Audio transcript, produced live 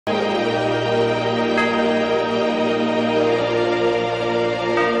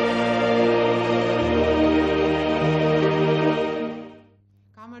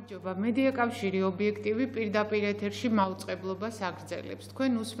გამარჯობა. მედია კავშირი ობიექტივი პირდაპირ ეთერში მაუწყებლობას აგრძელებს.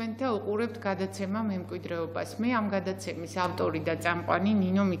 თქვენ უსმენთ და უყურებთ გადაცემა მემკვიდრეობას. მე ამ გადაცემის ავტორი და წამყვანი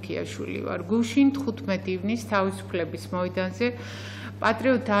ნინო მიქიაშვილი ვარ. გუშინ 15 ივნის თავისუფლების მოედანზე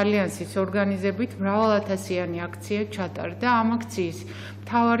პატრიოტთა ალიანსის ორგანიზებით მრავალათასიანი აქცია ჩატარდა. ამ აქციის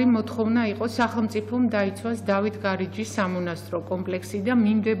მთავარი მოთხოვნა იყო სახელმწიფომ დაიცვას დავით გარეჯის სამონასტრო კომპლექსი და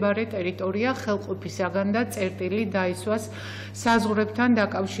მიმდებარე ტერიტორია ხელყოფისაგან და წერტილი დაისვას საზღვრებთან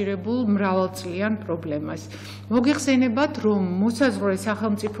დაკავშირებულ მრავალწლიან პრობლემას. მოგიხსენებათ, რომ მოსაზღვრე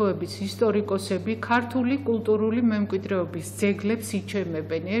სახელმწიფოების ისტორიკოსები ქართული კულტურული მემკვიდრეობის ძეგლებს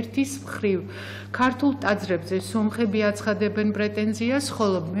იჩემებენ. ერთის მხრივ ქართულ ტაძრებზე სომხები აცხადებენ პრეტენზიას,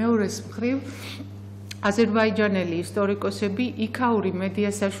 ხოლო მეორეს მხრივ აზერბაიჯანელი ისტორიკოსები იქაური მედია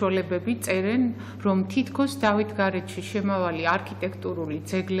საშუალებები წერენ, რომ თითქოს დავით გარეჯში შემავალი არქიტექტურული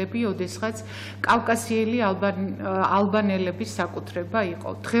ძეგლები ოდესღაც კავკასიელი ალბანელების საკუთრება იყო.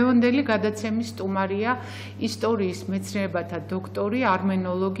 დღევანდელი გადაცემის სტუმარია ისტორიის მეცნიერებათა დოქტორი,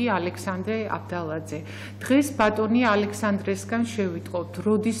 არმენოლოგი ალექსანდრე აბდალაძე. დღეს ბატონი ალექსანდრესგან შევიტყობთ,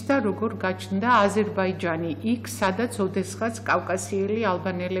 როდის და როგორ გაჩნდა აზერბაიჯანი იქ, სადაც ოდესღაც კავკასიელი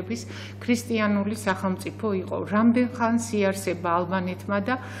ალბანელების ქრისტიანული სახელმწიფო იყო. რამდენ ხანს იარსება ალბანეთმა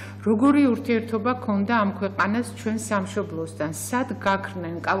და როგორი ურთიერთობა ჰქონდა ამ ქვეყანას ჩვენს სამშობლოსთან, სად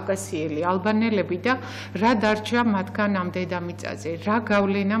გაქრნენ კავკასიელი ალბანელები და რა დარჩა მათგან ამ დედამიწაზე, რა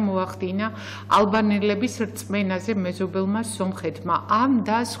გავლენა მოახდინა ალბანელების რწმენაზე მეზობელმა სომხეთმა. ამ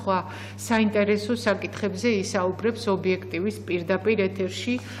და სხვა საინტერესო საკითხებზე ისაუბრებს ობიექტივის პირდაპირ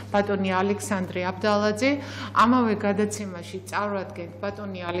ეთერში ბატონი ალექსანდრე აბდალაძე. ამავე გადაცემაში წარვადგენთ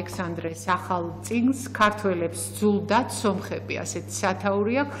ბატონი ალექსანდრეს ახალ წიგნს ქართველებს ძულდათ სომხები, ასეთი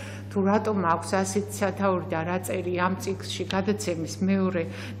სათაური აქვს. თუ რატომ აქვს ასეთი სათაური და რა წერი ამ წიგნში გადაცემის მეორე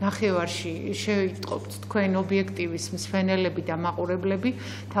ნახევარში შევიტყობთ თქვენ ობიექტივის მსმენელები და მაყურებლები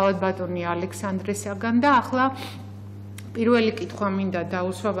თავად ბატონი ალექსანდრესაგან და ახლა პირველი კითხვა მინდა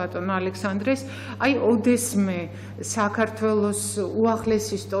დაუსვა ბატონო ალექსანდრეს, აი ოდესმე საქართველოს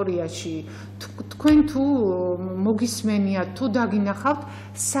უახლეს ისტორიაში თქვენ თუ მოგისმენიათ, თუ დაგინახავთ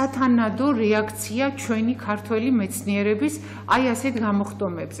სათანადო რეაქცია ჩვენი ქართველი მეცნიერების აი ასეთ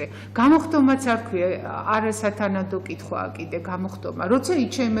გამოხდომებზე. გამოხდომაც არ ქვია, არასათანადო კითხვაა კიდე გამოხდომა. როცა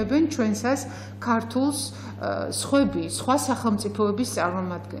იჩემებენ ჩვენსას ქართულს სხვა სახელმწიფოების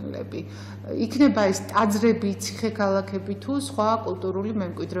წარმომადგენლები. იქნება ეს ტაძრები, ციხე-ქალაქები თუ სხვა კულტურული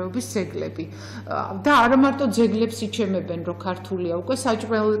მემკვიდრეობის ძეგლები. და არა მარტო ძეგლებს იჩემებენ, რომ ქართულია, უკვე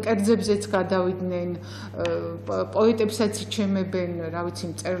საჭმელ კერძებზეც გადავიდნენ, პოეტებსაც იჩემებენ, რა ვიცი,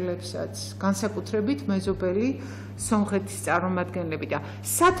 მწერლებსაც, განსაკუთრებით მეზობელი სომხეთის წარმომადგენლები და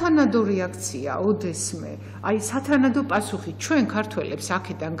სათანადო რეაქცია ოდესმე, აი სათანადო პასუხი ჩვენ ქართველებს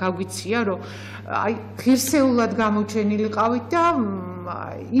აქედან გაგვიცია, რომ აი ღირსეულად გამოჩენილიყავით და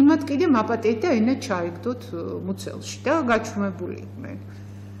იმათ კიდე მაპატიეთ და ენა ჩაიგდოთ მუცელში და გაჩვმებული იყვნენ.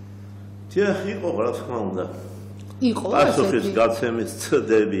 დიახ, იყო, რა თქმა უნდა. იყო პასუხის გაცემის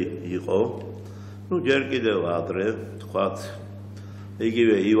ცდები იყო. ნუ ჯერ კიდევ ადრე, თქვათ,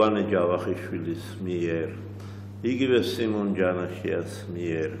 იგივე ივანე ჯავახიშვილის მიერ, იგივე სიმონ ჯანაშიას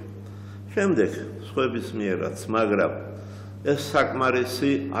მიერ, შემდეგ სხვების მიერაც, მაგრამ ეს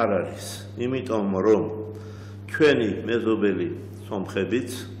საკმარისი არ არის, იმიტომ რომ ჩვენი მეზობელი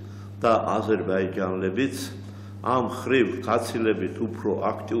სომხებიც და აზერბაიჯანლებიც ამ ხრივ გაცილებით უფრო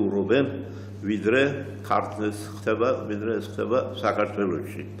აქტიურობენ, ვიდრე ქართლის ხდება, ვიდრე ეს ხდება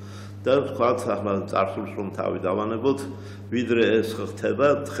საქართველოში. და თქვათ, ახლა წარსულს რომ თავი დავანებოთ, ვიდრე ეს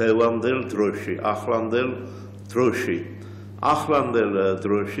ხდება დღევანდელ დროში, ახლანდელ დროში. ახლანდელ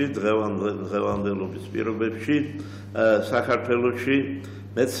დროში, დღევანდელობის პირობებში საქართველოში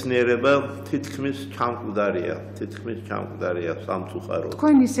მეცნიერება თითქმის ჩამკვდარია სამწუხაროდ.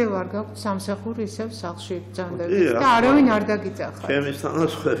 თქვენ ისევ არ გაქვთ სამსახური, ისევ სახლში ბრძანდებით და არავინ არ დაგიძახა. ჩემი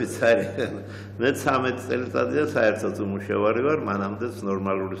თანასწორებიც არიან. მე 13 წელიწადია საერთოდ უმუშევარი ვარ, მანამდეც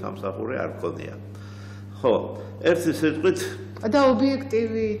ნორმალური სამსახური არ მქონია. ხო, ერთი სიტყვით და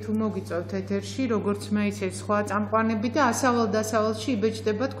ობიექტივი თუ მოგიწევთ ეთერში, როგორც მე ისე სხვა წამყვანები და ასავალ-დასავალში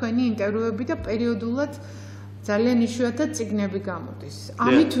იბეჭდება თქვენი ინტერვიუები და პერიოდულად ძალიან იშვიათად წიგნები გამოდის.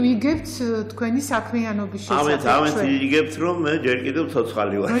 ამით ვიგებთ თქვენი საქმიანობის შესახებ. ამით ვიგებთ, რომ მე ჯერ კიდევ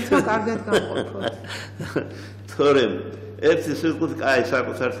ცოცხალი ვარ. მე თვითონ კარგად გამყოფოთ. თორემ ერთი სიტყვით, კაი,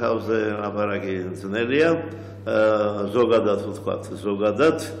 საკუთარ თავზე ლაპარაკი ძნელია, ზოგადად ვთქვათ,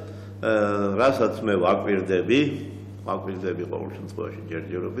 რასაც მე ვაკვირდები ყოველ შემთხვევაში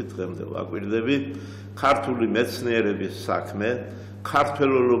ჯერჯერობით, დღემდე ვაკვირდები, ქართული მეცნიერების საქმე,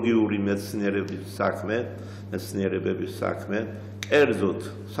 ქართველოლოგიური მეცნიერების საქმე, კერძოდ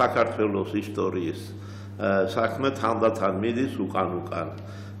საქართველოს ისტორიის საქმე თანდათან მიდის უკან.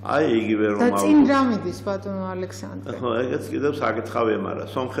 აი იგივე რომ და წინ რა მიდის ბატონო ალექსანდრე? ხო, ეგეც კიდევ საკითხავია, მაგრამ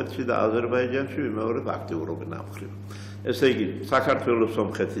სომხეთში და აზერბაიჯანში ვიმეორებ აქტიურობენ ამ მხრივ. ესე იგი, საქართველოს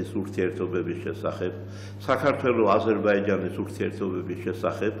სომხეთის ურთიერთობების შესახებ, საქართველოს აზერბაიჯანის ურთიერთობების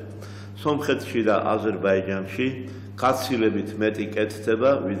შესახებ, სომხეთში და აზერბაიჯანში გაცილებით მეტი კეთდება,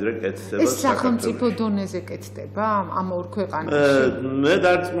 ვიდრე კეთდება ეს სახელმწიფო დონეზე კეთდება ამ ორ ქვეყანაში? მე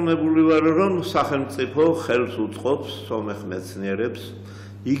დარწმუნებული ვარ, რომ სახელმწიფო ხელს უწყობს სომეხ მეცნიერებს,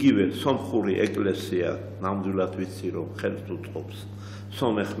 იგივე სომხური ეკლესია, ნამდვილად ვიცი, რომ ხელს უწყობს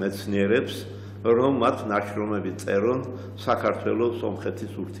სომეხ მეცნიერებს, რომ მათ ნაშრომები წერონ საქართველოს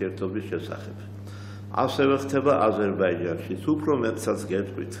სომხეთის ურთიერთობის შესახებ. ასევე ხდება აზერბაიჯანშიც, უფრო მეტსაც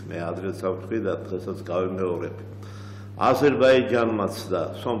გეტყვით, მე ადრეც ავთქვი და დღესაც გავიმეორებ. აზერბაიჯანმაც და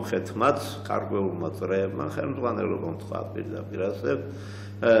სომხეთმაც, გარკვეულმა წრეებმა ხელმძღვანელობა თქვა პირდაპირ ასე,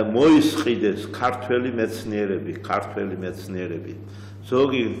 მოისყიდეს ქართველი მეცნიერები.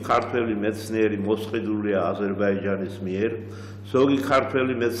 ზოგი ქართველი მეცნიერი მოსყიდულია აზერბაიჯანის მიერ, ზოგი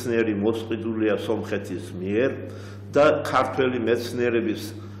ქართველი მეცნიერი მოსყიდულია სომხეთის მიერ და ქართველი მეცნიერების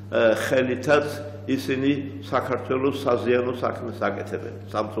ხელითაც ისინი საქართველოს საზიანო საქმეს აკეთებენ,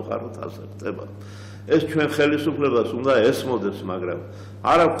 სამწუხაროდ ასე ხდება. ეს ჩვენ ხელისუფლებას უნდა ესმოდეს, მაგრამ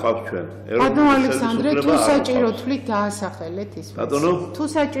არა გვყავს ჩვენ. ბატონო ალექსანდრე, თუ საჭირო თვლით დაასახელეთ ის მეცნიერები. თუ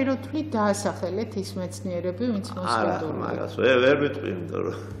საჭირო თვლით დაასახელეთ ის მეცნიერები, ვინც მოსყიდულია. მაგას ვერ ვიტყვი, იმიტომ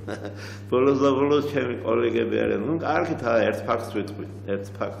რომ ბოლოს ჩემი კოლეგები არიან. ნუ კარგით, ერთ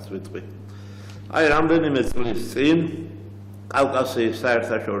ფაქტს ვიტყვი. აი, რამდენიმე წლის წინ კავკასიის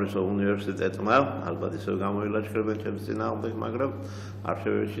საერთაშორისო უნივერსიტეტმა, ალბათ ისევ გამოილაშქრებენ ჩემს წინააღმდეგ, მაგრამ არ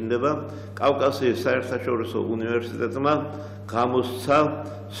შევეშინდება, კავკასიის საერთაშორისო უნივერსიტეტმა გამოსცა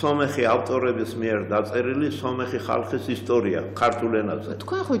სომეხი ავტორების მიერ დაწერილი სომეხი ხალხის ისტორია ქართულ ენაზე.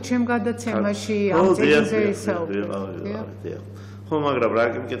 თქვენ ხო ჩემ გადაცემაში ამ წიგნზე ისაუბრეთ? ხო, მაგრამ რა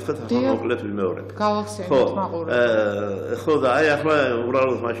გიმკითხეთ, ახლა მოკლედ ვიმეორებ. გავახსენოთ მაყურებელს. ხო და აი ახლა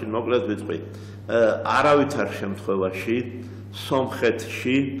უბრალოდ მაშინ მოკლედ ვიტყვი. არავითარ შემთხვევაში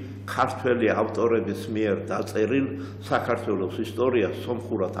სომხეთში ქართველი ავტორების მიერ დაწერილ საქართველოს ისტორიას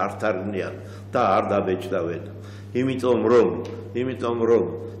სომხურად არ თარგმნიან და არ დაბეჭდავენ. იმიტომ რომ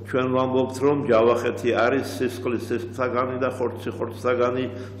ჩვენ ვამბობთ, რომ ჯავახეთი არის სისხლის სისხლსაგანი და ხორცი ხორცსაგანი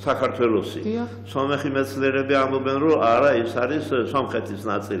საქართველოსი. სომეხი მეცნიერები ამბობენ, რომ არა, ის არის სომხეთის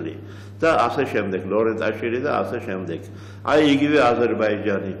ნაწილი. და ასე შემდეგ, ლორენტაშირი და ასე შემდეგ. აი იგივე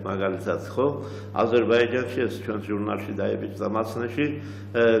აზერბაიჯანი მაგალითად, ხო? აზერბაიჯანში ეს ჩვენს ჟურნალში დაიბეჭდა მაცნეში,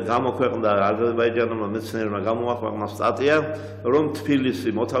 გამოქვეყნდა აზერბაიჯანულმა მეცნიერებმა გამოაქვეყნა სტატია, რომ თბილისი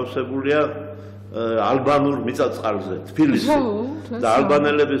მოთავსებულია ალბანურ მიწა-წყალზე, თბილისი. და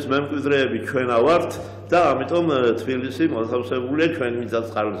ალბანელების მემკვიდრეები ჩვენა ვართ და ამიტომ თბილისი მოთავსებულია ჩვენ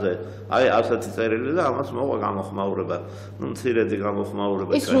მიწა-წყალზე. აი ასეთი წერილი და ამას მოყვა გამოხმაურება. ნუ მცირედი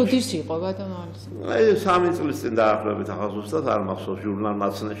გამოხმაურება. ეს როდის იყო ბატონო ალექსანდრე? აი 3 წლის წინ დაახლოებით ახლა ზუსტად არ მახსოვს ჟურნალ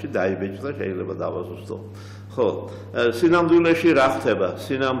მაცნეში დაიბეჭდა, შეიძლება დავაზუსტო. ხო, სინამდვილეში რა ხდება?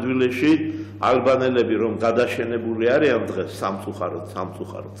 სინამდვილეში ალბანელები რომ გადაშენებული არიან დღეს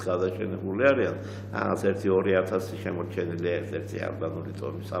სამწუხაროდ გადაშენებული არიან, ამას 1-2000 შემორჩენილია ერთ-ერთი ალბანური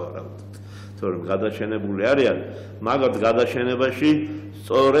ტომი სავარაუდოდ. თორემ გადაშენებული არიან, მაგათ გადაშენებაში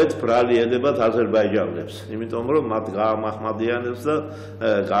სწორედ ბრალი ედებათ აზერბაიჯანელებს, იმიტომ რომ მათ გაამახმადიანებს და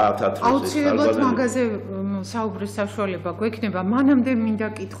გაათათრეს. აუცილებლად მაგაზე საუბრის საშუალება გვექნება. მანამდე მინდა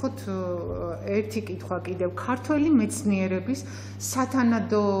კითხოთ ერთი კითხვა კიდევ. ქართველი მეცნიერების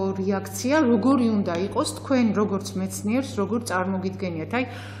სათანადო რეაქცია როგორი უნდა იყოს თქვენ როგორც მეცნიერს, როგორ წარმოგიდგენიათ? აი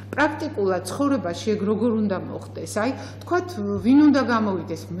პრაქტიკულად ცხოვრებაში ეგ როგორ უნდა მოხდეს? აი თქვათ ვინ უნდა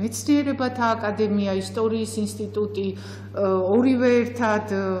გამოვიდეს? მეცნიერებათა აკადემია, ისტორიის ინსტიტუტი, ორივე ერთად,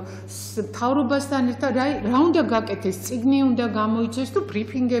 მთავრობასთან ერთად, რა უნდა გაკეთდეს? წიგნი უნდა გამოიცეს თუ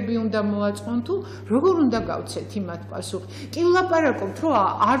ბრიფინგები უნდა მოაწყონ თუ როგორ უნდა გავცეთ იმათ პასუხი? კი ვლაპარაკობთ, რომ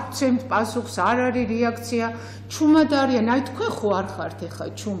არ ცემთ პასუხს, არ არის რეაქცია, ჩუმად არიან. აი თქვენ ხო არ ხართ ეხა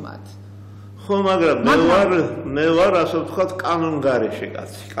ჩუმად? ხო, მაგრამ მე ვარ ასე ვთქვათ კანონგარეში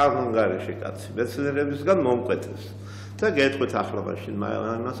კაცი, მეცნიერებისგან მომკვეთეს. და გეტყვით ახლა მაშინ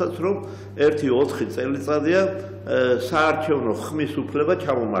იმასაც, რომ 1-4 წელიწადია საარჩევნო ხმის უფლება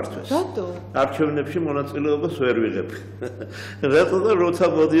ჩამომართვეს. რატო? არჩევნებში მონაწილეობას ვერ ვიღებ. რატო და როცა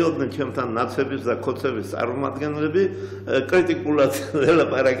მოდიოდნენ ჩემთან ნაცების და ქოცების წარმომადგენლები, კრიტიკულად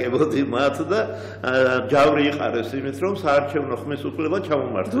ელაპარაკებოდი მათ და ჯავრი იყარეს იმით, რომ საარჩევნო ხმის უფლება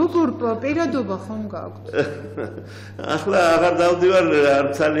ჩამომართვეს. როგორ პირადობა ხომ გაქვთ? ახლა აღარ დავდივარ, არ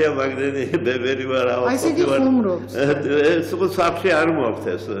ძალიან მაგდენი ბებერი ვარ, აი ესე იგი ხუმრობს. ეს უკვე საფში არ მოაქვთ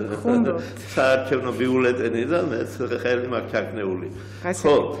ეს საარჩევნო ბიულეტენი და მე ხელი მაქვს ჩაკნეული.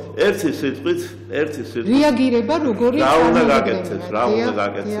 ხო, ერთი სიტყვით რეაგირება როგორი რა უნდა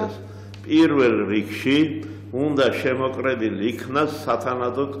გაკეთდეს? პირველ რიგში უნდა შემოკრებილი იქნას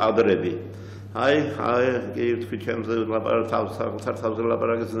სათანადო კადრები. აი, კი თქვი ჩემზე საკუთარ თავზე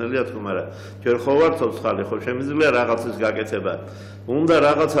ლაპარაკი ძნელია თქო, მაგრამ ჯერ ხო ვარ ცოცხალი, ხო შემიძლია რაღაცის გაკეთება. უნდა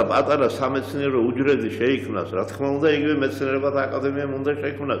რაღაცა პატარა სამეცნიერო უჯრედი შეიქმნას, რა თქმა უნდა, იგივე მეცნიერებათა აკადემიამ უნდა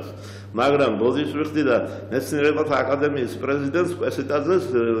შეიქმნას. მაგრამ ბოდის ვიხდი და მეცნიერებათა აკადემიის პრეზიდენტს კვესიტაძეს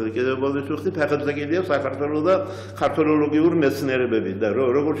კიდევ ბოდის ვიხდი, ფეხებზე კიდია საქართველოს და ქართველოლოგიური მეცნიერებები და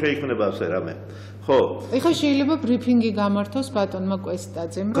როგორ შეიქმნება ასე რამე. ხო. ეხლა შეიძლება ბრიფინგი გამართოს ბატონმა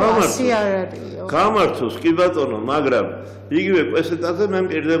კვესიტაძემ, რომ ასე არ არისო. გამართოს კი ბატონო, მაგრამ იგივე კვესიტაძე მე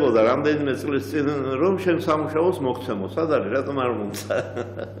მპირდებოდა რამდენიმე წლის წინ რომ შენ სამუშაოს მოგცემო. სად არის, რატომ არ მომცა?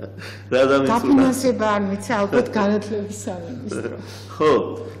 რა დამიცულა? დაფინანსება არ მიცა ალბათ განათლების სამინისტრო. ხო.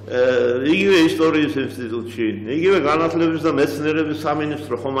 იგივე ისტორიის ინსტიტუტში, იგივე განათლების და მეცნიერების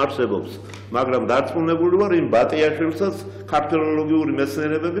სამინისტრო ხომ არსებობს, მაგრამ დარწმუნებული ვარ იმ ბატიაშვილსაც ქართველოლოგიური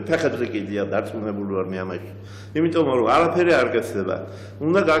მეცნიერებები ფეხებზე კიდია, დარწმუნებული ვარ მე ამაში. იმიტომ რომ არაფერი არ გეცდება.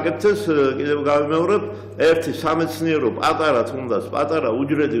 უნდა გაკეთდეს, კიდევ გავიმეორებ, ერთი სამეცნიერო პატარა თუნდაც პატარა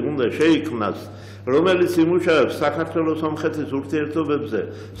უჯრედი უნდა შეიქმნას, რომელიც იმუშავებს საქართველოს სომხეთის ურთიერთობებზე,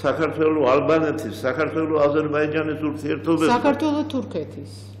 საქართველოს ალბანეთის, საქართველოს აზერბაიჯანის ურთიერთობებზე, საქართველოს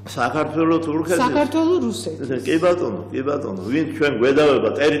თურქეთის. საქართველოს თურქეთის. საქართველოს რუსეთის. კი ბატონო, ვინ ჩვენ გვედავება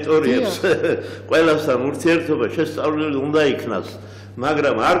ტერიტორიებს, ყველასთან ურთიერთობა შესწავლილი უნდა იქნას.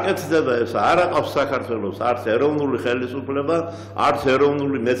 მაგრამ არ კეთდება ეს, არ აყავს საქართველოს არც ეროვნული ხელისუფლება, არც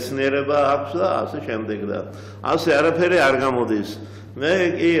ეროვნული მეცნიერება აქვს და ასე შემდეგ და ასე არაფერი არ გამოდის. მე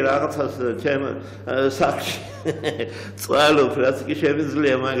კი რაღაცას ჩემ სახში წვალობ, რაც კი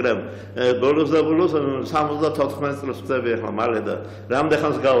შემიძლია, მაგრამ ბოლოს და ბოლოს 74 წელს ვწევი ახლა მალე და რამდენ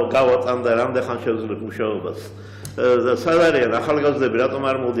ხანს გავატან და რამდენ ხანს შევძლებ მუშაობას. და სად არიან ახალგაზრდები, რატომ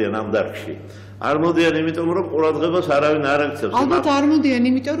არ მოდიან ამ დარგში? არ მოდიან იმიტომ რომ ყურადღებას არავინ არ აქცევს. ალბათ არ მოდიან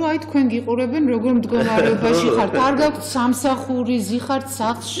იმიტომ რომ აი თქვენ გიყურებენ როგორ მდგომარეობაში ხართ. არ გაქვთ სამსახური, ზიხართ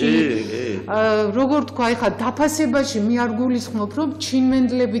სახლში. როგორ თქვა, ეხლა დაფასებაში მე არ გულისხმობ რომ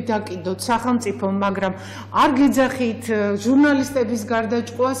ჩინმენდლები დაკიდოთ სახელმწიფომ, მაგრამ არ გეძახით ჟურნალისტების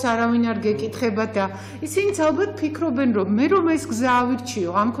გარდაჭყვას არავინ არ გეკითხება და ისინიც ალბათ ფიქრობენ რომ მე რომ ეს გზა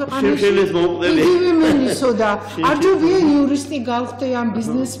ავირჩიო ამ ქვეყანაში იგივე მენისო და არ ჯობია იურისტი გავხდე ან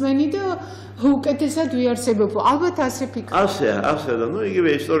ბიზნესმენი და უკეთესად ვიარსებობ. ალბათ ასე ფიქრობ. ასე და იგივე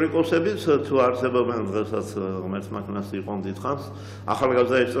ისტორიკოსებიც თუ არსებობენ დღესაც ღმერთს მათგანს იყო დიდხანს,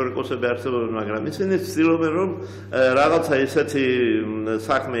 ახალგაზრდა ისტორიკოსები არსებობენ, მაგრამ ისინი ცდილობენ რომ რაღაცა ისეთი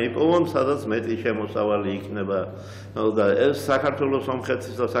საქმე იპოვონ, სადაც მეტი შემოსავალი იქნება და ეს საქართველოს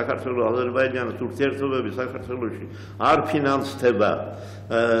სომხეთის და საქართველოს აზერბაიჯანის ურთიერთობები საქართველოში არ ფინანსდება.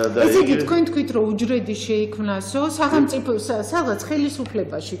 ესე იგი თქვენ თქვით რომ უჯრედი შეიქმნასო სახელმწიფო სადაც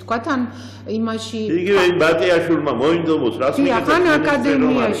ხელისუფლებაში თქვათ ან იმაში იგივე იმ ბატიაშვილმა მოინდომოს რას მიგეთქვი ან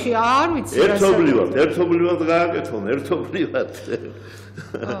აკადემიაში არ ვიცი ერთობლივად გააკეთონ ერთობლივად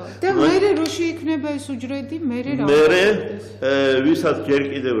და მერე რო შეიქმნება ეს უჯრედი მერე ვისაც ჯერ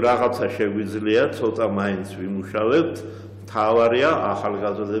კიდევ რაღაცა შეგვიძლია ცოტა მაინც ვიმუშავებთ თავარია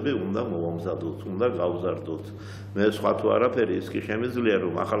ახალგაზრდები უნდა მოვამზადოთ უნდა გავზარდოთ მე სხვა თუ არაფერი ის კი შემიძლია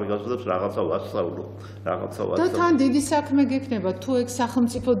რომ ახალგაზრდებს რაღაცა ვასწავლო და თან დიდი საქმე გექნება თუ ეგ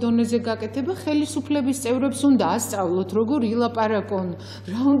სახელმწიფო დონეზე გაკეთება ხელისუფლების წევრებს უნდა ასწავლოთ როგორ ილაპარაკონ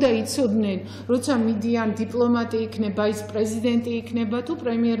რა უნდა იცოდნენ როცა მიდიან დიპლომატი იქნება ის პრეზიდენტი იქნება თუ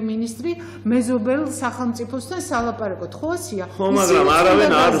პრემიერ-მინისტრი მეზობელ სახელმწიფოსთან სალაპარაკოთ ხო ასია ხო მაგრამ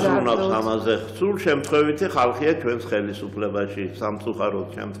არავინ არ ზრუნავს ამაზე სულ შემთხვევითი ხალხია ჩვენს ხელისუფლებაში სამწუხაროდ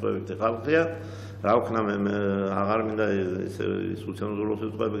შემთხვევითი ხალხია რა ვქნა მე აღარ მინდა ის უცენზურო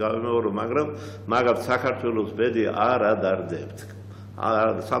სიტყვები გავიმეორო მაგრამ მაგათ საქართველოს ბედი არ ადარდებთ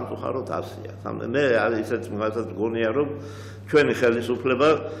სამწუხაროდ ასია მე ისეთ მაგასაც გონია რომ ჩვენი ხელისუფლება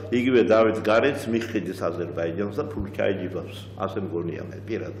იგივე დავით გარეთს მიჰყიდის აზერბაიჯანს და ფული ჩაიჯიბავს ასე მგონია მე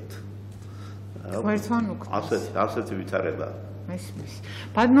პირადად ერთმან უკეთეს ასეთი ვითარება მესმის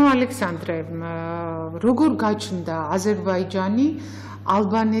ბატონო ალექსანდრე როგორ გაჩნდა აზერბაიჯანი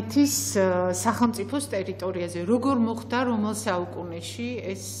ალბანეთის სახელმწიფოს ტერიტორიაზე როგორ მოხდა რომელ საუკუნეში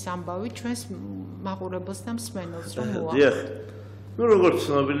ეს ამბავი ჩვენს მაყურებელს და მსმენელს რომ მოახდინა დიახ ნუ როგორც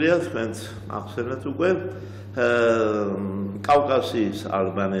ცნობილია თქვენს ახსენეთ უკვე კავკასიის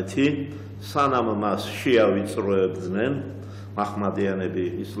ალბანეთი სანამ მას შეავიწროებდნენ მაჰმადიანები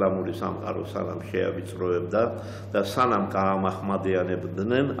ისლამური სამყარო სანამ შეავიწროებდა და სანამ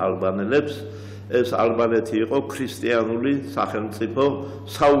გაამაჰმადიანებდნენ ალბანელებს ეს ალბანეთი იყო ქრისტიანული სახელმწიფო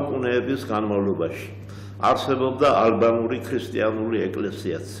საუკუნეების განმავლობაში. არსებობდა ალბანური ქრისტიანული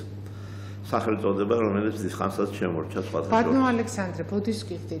ეკლესიაც. სახელწოდება, რომელიც დიდხანსაც შემორჩა სხვადასხვა. ბატონო ალექსანდრე, ბოდის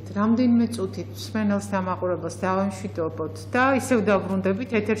გიხდით, რამდენიმე წუთით მსმენელს დამაყურებელს დავამშვიდობოთ და ისევ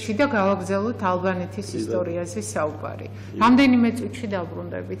დავბრუნდებით ეთერში და გავაგზავნოთ ალბანეთის ისტორიაზე საუბარი. რამდენიმე წუთში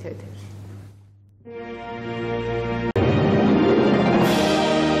დავბრუნდებით ეთერში.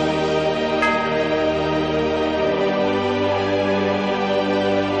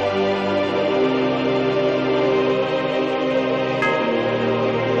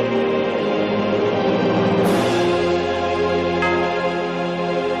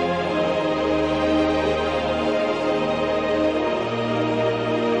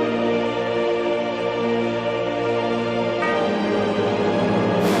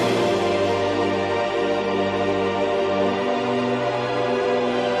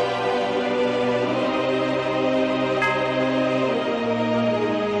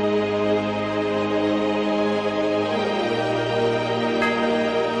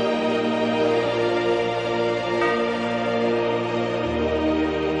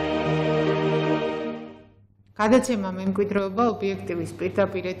 გადაცემა მემკვიდრეობა ობიექტივის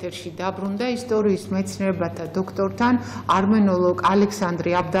პირდაპირ ეთერში დაბრუნდა ისტორიის მეცნიერებათა დოქტორთან არმენოლოგ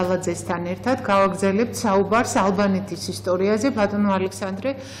ალექსანდრე აბდალაძესთან ერთად გავაგზავნებთ საუბარს ალბანეთის ისტორიაზე. ბატონო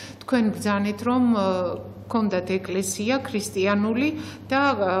ალექსანდრე, თქვენ ბრძანეთ რომ ჰქონდათ ეკლესია ქრისტიანული და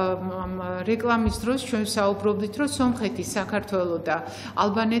რეკლამის დროს ჩვენ საუბრობდით რომ სომხეთი, საქართველო და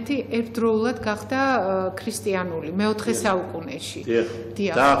ალბანეთი ერთდროულად გახდა ქრისტიანული მეოთხე საუკუნეში.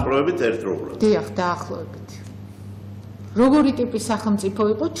 დიახ. დაახლოებით ერთდროულად. დიახ, დაახლოებით. როგორი ტიპის სახელმწიფო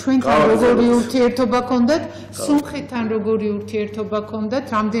იყო, ჩვენთან როგორი ურთიერთობა ჰქონდათ, სომხეთთან როგორი ურთიერთობა ჰქონდათ,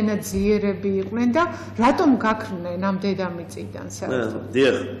 რამდენად ძლიერები იყვნენ და რატომ გაქრნენ ამ დედამიწიდან საერთოდ?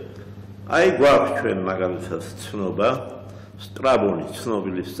 დიახ. აი გვაქვს ჩვენ მაგალითად ცნობა, სტრაბონი,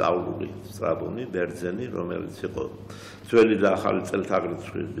 ცნობილი სწავლული, სტრაბონი, ბერძენი, რომელიც იყო ძველი და ახალი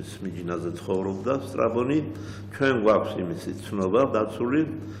წელთაღრიცხვის მიჯნაზე ცხოვრობდა სტრაბონი, ჩვენ გვაქვს იმისი ცნობა დაცული,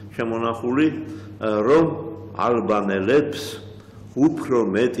 შემონახული, რომ ალბანელებს უფრო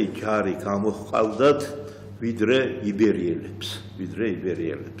მეტი ჯარი გამოჰყავდათ ვიდრე იბერიელებს.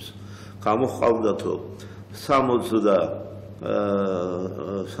 გამოჰყავდათო 60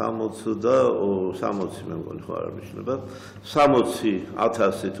 მე მგონი ხო არ მიშნება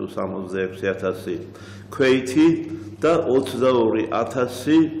 60,000 თუ 66,000 ქვეითი და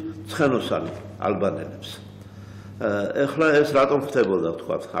 22,000 ცხენოსანი ალბანელებს. ეხლა ეს რატომ ხდებოდა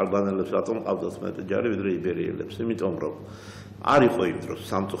თქვათ ალბანელებს რატომ ყავდათ მეტი ჯარი ვიდრე იბერიელებს? იმიტომ რომ არ იყო იმ დროს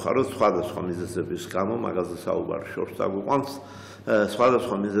სამწუხაროდ სხვადასხვა მიზეზების გამო მაგაზე საუბარი შორს დაგვიყვანს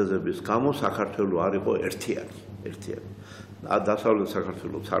სხვადასხვა მიზეზების გამო საქართველო არ იყო ერთიანი. დასავლეთ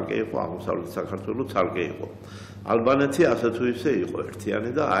საქართველო ცალკე იყო, აღმოსავლეთ საქართველო ცალკე იყო. ალბანეთი ასე თუ ისე იყო ერთიანი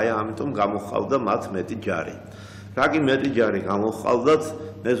და აი ამიტომ გამოჰყავდა მათ მეტი ჯარი. რა კი მეტი ჯარი გამოჰყავდათ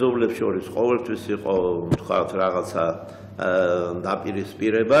მეზობლებს შორის ყოველთვის იყო თქვათ რაღაცა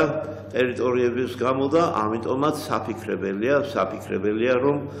დაპირისპირება ტერიტორიების გამო და ამიტომაც საფიქრებელია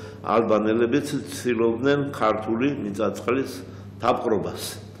რომ ალბანელებიც ცდილობდნენ ქართული მიწა-წყლის დაპყრობას.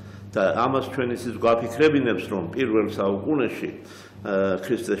 და ამას ჩვენ ისიც გვაფიქრებინებს რომ პირველ საუკუნეში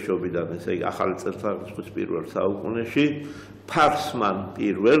ქრისტეს შობიდან ესე იგი ახალი წელთაღრიცხვის პირველ საუკუნეში ფარსმან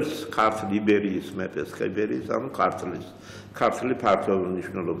პირველს ქართლ იბერიის მეფეს იბერიის ანუ ქართლი ფართო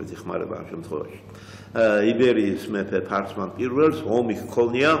მნიშვნელობით იხმარება ამ შემთხვევაში იბერიის მეფე ფარსმან პირველს ომი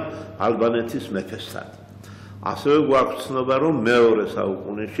ჰქონია ალბანეთის მეფესთან. ასევე გვაქვს ცნობა რომ მეორე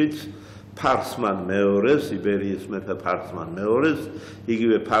საუკუნეშიც ფარსმან მეორეს, იბერიის მეფე ფარსმან მეორეს,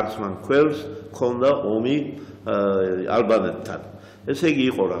 იგივე ფარსმან ქველს ჰქონდა ომი ალბანეთთან. ესე იგი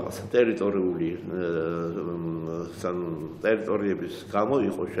იყო რაღაცა ტერიტორიების გამო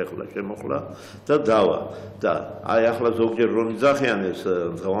იყო შემოხლა და დავა. და აი ახლა ზოგჯერ რომ იძახიან ეს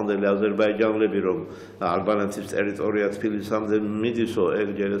დღევანდელი აზერბაიჯანელები რომ ალბანეთის ტერიტორია თბილისამდე მიდისო, ეგ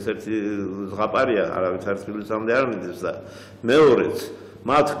ჯერ ერთი ზღაპარია, არავით არ თბილისამდე არ მიდის და მეორეც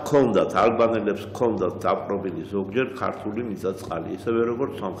მათ ჰქონდათ ალბანელებს ჰქონდათ დაპყრობილი ზოგჯერ ქართული მიწა-წყალი, ისევე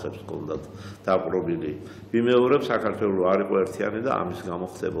როგორც სომხებს ჰქონდათ დაპყრობილი. ვიმეორებ საქართველო არ იყო ერთიანი და ამის გამო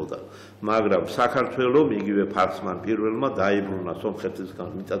ხდებოდა. მაგრამ საქართველომ იგივე ფარსმან პირველმა დაიბრუნა სომხეთისგან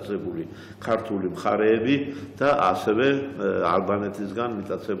მიტაცებული ქართული მხარეები და ასევე ალბანეთისგან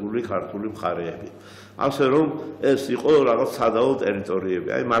მიტაცებული ქართული მხარეები. ასე რომ ეს იყო რაღაც სადავო ტერიტორიები.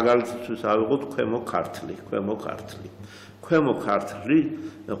 აი მაგალითისთვის ავიღოთ ქვემო ქართლი. ქვემო ქართლი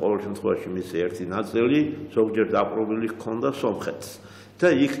ყოველ შემთხვევაში მისი ერთი ნაწილი ზოგჯერ დაპყრობილი ჰქონდა სომხეთს და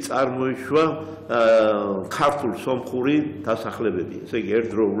იქ წარმოიშვა ქართულ სომხური დასახლებები. ესე იგი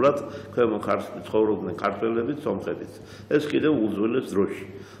ერთდროულად ქვემო ქართლში ცხოვრობდნენ ქართველებიც, სომხებიც. ეს კიდევ უძველეს დროში.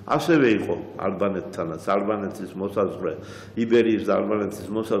 ასევე იყო ალბანეთთანაც, ალბანეთის მოსაზღვრე, იბერიის და ალბანეთის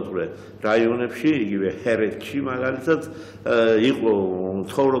მოსაზღვრე რაიონებში, იგივე ჰერეთში მაგალითად იყო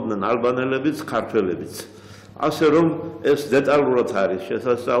ცხოვრობდნენ ალბანელებიც, ქართველებიც. ასე რომ ეს დეტალურად არის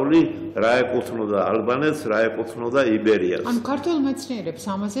შესასწავლი, რა ეკუთვნოდა ალბანეთს, რა ეკუთვნოდა იბერიას. ან ქართულ მეცნიერებს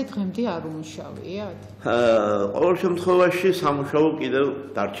ამაზე დღემდე არ უმუშავიათ? ყოველ შემთხვევაში სამუშაო კიდევ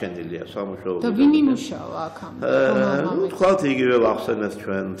დარჩენილია, სამუშაო. და ვინ იმუშავა აქამდე? თქვათ იგივე ვახსენეთ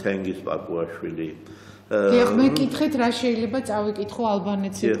ჩვენ თენგიზ პაპუაშვილი. დიახ, მე კითხეთ რა შეიძლება წავიკითხო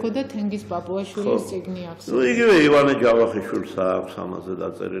ალბანეთს ეთქო და თენგიზ პაპუაშვილის წიგნი ახსენე. იგივე ივანე ჯავახიშვილს აქვს ამაზე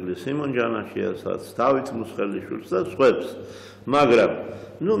დაწერილი, სიმონ ჯანაშიასაც, დავით მუსხელიშვილს და სხვებს. მაგრამ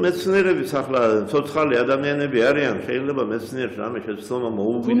მეცნიერებიც ახლა ცოცხალი ადამიანები არიან, შეიძლება მეცნიერს რამე შეცდომა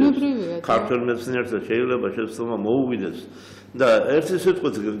მოუვიდეს. ქართველ მეცნიერს შეიძლება შეცდომა მოუვიდეს. და ერთი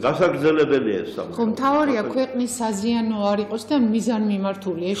სიტყვით გასაგრძელებელია ეს სამუშაო. ხო, მთავარია ქვეყნის საზიანო არ იყოს და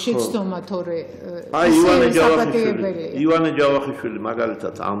მიზანმიმართული ეს შეცდომა თორე ივანე ჯავახიშვილი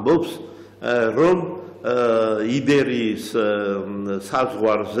მაგალითად ამბობს, რომ იბერიის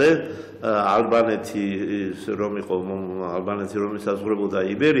საზღვარზე ალბანეთის რომ იყო ალბანეთი რომ ისაზღვრებოდა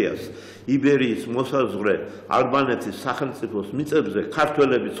იბერიას, იბერიის მოსაზღვრე ალბანეთის სახელმწიფოს მიწებზე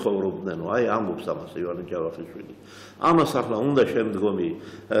ქართველები ცხოვრობდნენ, აი ამბობს ამას ივანე ჯავახიშვილი. ამას ახლა უნდა შემდგომი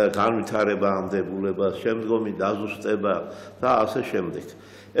განვითარება ამ დებულებას, შემდგომი დაზუსტება და ასე შემდეგ.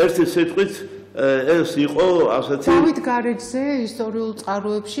 ერთი სიტყვით ეს იყო ასეთი დავით გარეჯზე ისტორიულ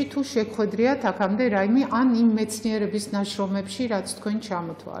წყაროებში თუ შეგვხედრიათ აქამდე რაიმე ან იმ მეცნიერების ნაშრომებში, რაც თქვენ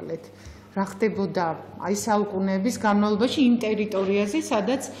ჩამოთვალეთ. რა ხდებოდა აი საუკუნეების განმავლობაში იმ ტერიტორიაზე,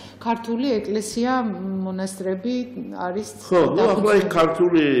 სადაც ქართული ეკლესია, მონასტრები არის. ხო, ახლა ის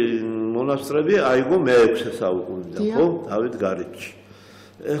ქართული მონასტრები აიგო მე-6 საუკუნიდან, ხო, დავით გარეჯში.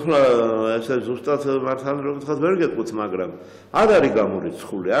 ეხლა ესე ზუსტად მართალი რომ ვთქვათ ვერ გეტყვით, მაგრამ არ არის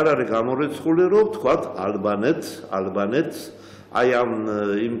გამორიცხული, რომ ვთქვათ ალბანეთს აი ამ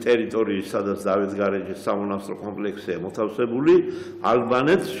იმ ტერიტორიის, სადაც დავით გარეჯის სამონასტრო კომპლექსია მოთავსებული,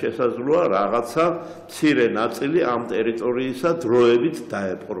 ალბანეთს შესაძლოა რაღაცა მცირე ნაწილი ამ ტერიტორიისა დროებით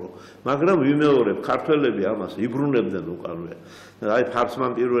დაეპყრო. მაგრამ ვიმეორებ, ქართველები ამას იბრუნებდნენ უკანვე. აი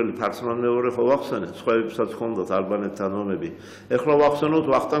პირველი ფარსმან მეორე ხო ვახსენეთ, სხვებსაც ჰქონდათ ალბანეთთან ომები. ეხლა ვახსენოთ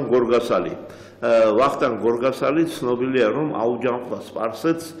ვახტანგ გორგასალი. ვახტანგ გორგასალი ცნობილია, რომ აუჯანყდა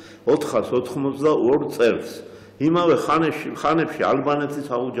სპარსეთს 482 წელს. იმავე ხანებში ალბანეთის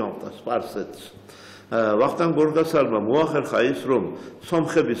აუჯანყდა სპარსეთს. ვახტანგ გორგასალმა მოახერხა ის, რომ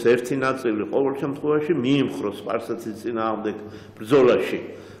სომხების ერთი ნაწილი ყოველ შემთხვევაში მიიმხრო სპარსეთის წინააღმდეგ ბრძოლაში,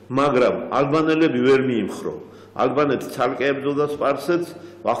 მაგრამ ალბანელები ვერ მიიმხრო. ალბანეთი ცალკე ებრძოდა სპარსეთს,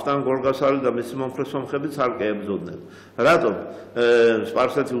 ვახტანგ გორგასალი და მისი მომხრე სომხები ცალკე ებრძოდნენ. რატომ?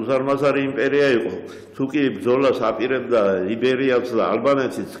 სპარსეთი უზარმაზარი იმპერია იყო. თუ კი ბრძოლას აპირებდა იბერიაც და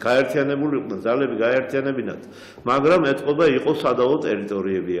ალბანეთიც გაერთიანებული იყვნენ, ძალები გაერთიანებინათ, მაგრამ ეტყობა იყო სადავო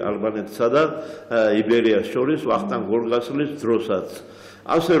ტერიტორიები ალბანეთსა და იბერიას შორის ვახტანგ გორგასლის დროსაც.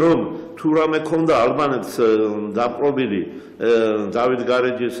 ასე რომ თუ რამე ქონდა ალბანეთს დაპყრობილი დავით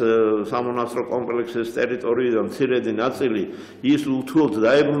გარეჯის სამონასტრო კომპლექსის ტერიტორიიდან მცირედი ნაწილი, ის უთუოდ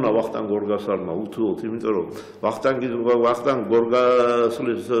დაებრუნა ვახტანგ გორგასალმა, უთუოდ, იმიტომ რომ ვახტანგ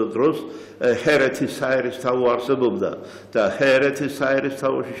გორგასლის დროს ჰერეთის საერისთავო არსებობდა და ჰერეთის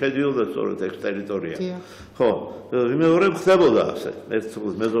საერისთავოში შედიოდა სწორედ ეს ტერიტორია. ხო, ვიმეორებ ხდებოდა ასე,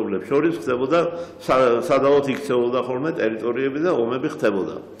 მეზობლებს შორის ხდებოდა სადავოდ იქცეულდა ხოლმე ტერიტორიები და ომები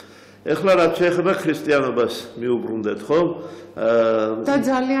ხდებოდა. ეხლა რაც შეეხება ქრისტიანობას მიუბრუნდეთ, ხო? და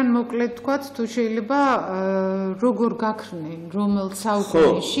ძალიან მოკლედ თქვათ, თუ შეიძლება როგორ გაქრნენ, რომელ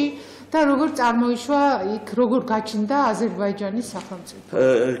საუკუნეში და როგორ წარმოიშვა იქ, როგორ გაჩნდა აზერბაიჯანის სახელმწიფო.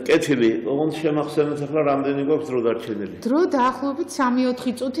 კეთილი, ოღონდ შემახსენეთ ახლა რამდენი გვაქვს დრო დარჩენილი? დრო დაახლოებით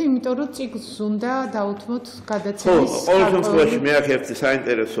 3-4 წუთი, იმიტომ რომ წიგნს უნდა დავუთმოთ გადაცემის. ხო, ყოველ შემთხვევაში მე აქ ერთი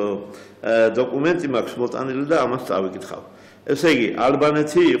საინტერესო დოკუმენტი მაქვს მოტანილი და ამას წავიკითხავ. ესე იგი,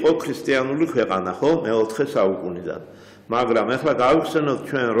 ალბანეთი იყო ქრისტიანული ქვეყანა, ხო, მე-4 საუკუნიდან. მაგრამ ახლა გავიხსენოთ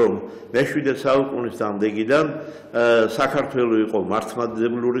ჩვენ, რომ მე-7 საუკუნის დამდეგიდან საქართველო იყო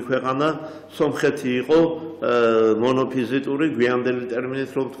მართლმადიდებლური ქვეყანა, სომხეთი იყო მონოფიზიტური, გვიანდელი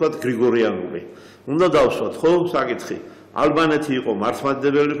ტერმინით რომ ვთქვათ, გრიგორიანული. უნდა დავსვათ, ხო, საკითხი. ალბანეთი იყო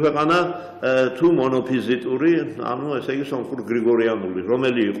მართლმადიდებელი ქვეყანა თუ მონოფიზიტური, ანუ ესე იგი სომხურ გრიგორიანული,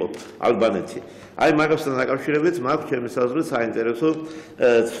 რომელი იყო ალბანეთი. აი მაგასთან დაკავშირებით მაქვს ჩემი აზრით საინტერესო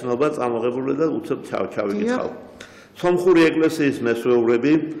ცნობა წამოღებული და უცებ ჩავიკითხავ. სომხური ეკლესიის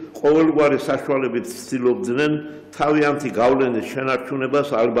მესვეურები ყოველგვარი საშუალებით ცდილობდნენ თავიანთი გავლენის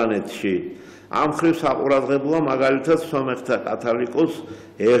შენარჩუნებას ალბანეთში. ამ მხრივ საყურადღებოა მაგალითად სომეხთა კათოლიკოს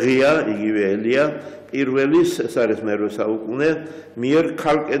ეღია, იგივე ელია პირველის, ეს არის მერვე საუკუნე, მიერ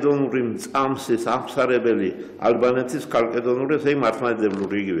ქალკედონური წამსის აღმსარებელი ალბანეთის ქალკედონური, ესე იგი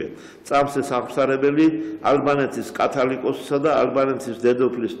მართლმადიდებლური იგივე წამსის აღმსარებელი ალბანეთის კათოლიკოსისა და ალბანეთის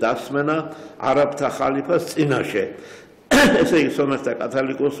დედოფლის დასმენა არაბთა ხალიფას წინაშე. ესე იგი სომეხთა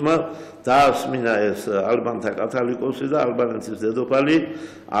კათოლიკოსმა დაასმინა ეს ალბანთა კათოლიკოსი და ალბანეთის დედოფალი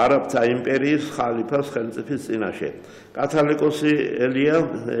არაბთა იმპერიის ხალიფას ხელმწიფის წინაშე. კათოლიკოსი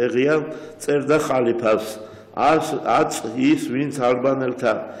ეღია წერდა ხალიფას აწ ის ვინც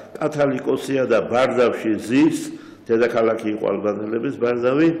ალბანელთა კათოლიკოსია და ბარდავში ზის, დედაქალაქი იყო ალბანელების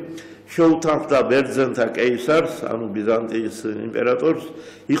ბარდავი, შეუთანხმდა ბერძენთა კეისარს, ანუ ბიზანტიის იმპერატორს,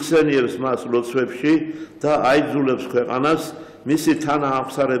 იხსენიებს მას ლოცვებში და აიძულებს ქვეყანას მისი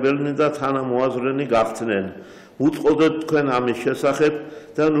თანაამხსარებელნი და თანამოაზრენი გაქრნენ. უწყოდეთ თქვენ ამის შესახებ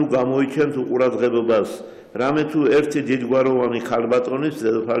და ნუ გამოიჩენთ უყურადღებობას. რამე თუ ერთი დიდგვაროვანი ქალბატონის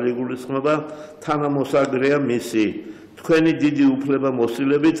დედოფალი იგულისხმება, თანამოსაგრეა მისი. თქვენი დიდი უფლება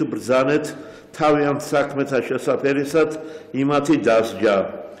მოსილებით ბრძანეთ თავიანთ საქმეთა შესაფერისად იმათი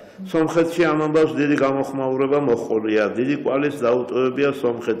დასჯა. სომხეთში ამ ამბავს დიდი გამოხმაურება მოჰყოლია, დიდი კვალის დაუტოვებია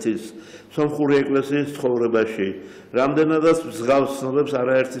სომხეთის, სომხური ეკლესიის ცხოვრებაში. რამდენადაც მსგავს ცნობებს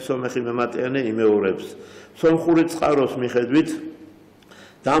არაერთი სომეხი მემატიანე იმეორებს. სომხური წყაროს მიხედვით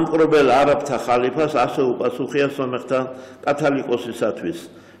დამპყრობელ არაბთა ხალიფას ასე უპასუხია სომეხთა კათოლიკოსისათვის.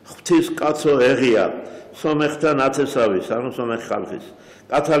 ღვთის კაცო ეღია, სომეხთა ნათესავის, ანუ სომეხი ხალხის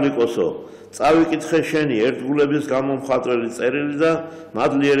კათოლიკოსო, წავიკითხე შენი ერთგულების გამომხატვრელი წერილი და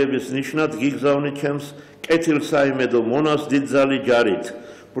მადლიერების ნიშნად გიგზავნი ჩემს კეთილსაიმედო მონას დიდძალი ჯარით.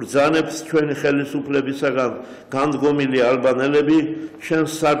 ბრძანებთ ჩვენი ხელისუფლებისაგან განდგომილი ალბანელები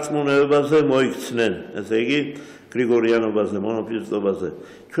შენს სარწმუნოებაზე მოიქცნენ, ესე იგი გრიგორიანობაზე, მონოფიზიტობაზე.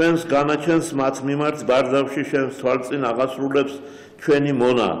 ჩვენს განაჩენს მათ მიმართ ბარდავში შენს თვალწინ აღასრულებს ჩვენი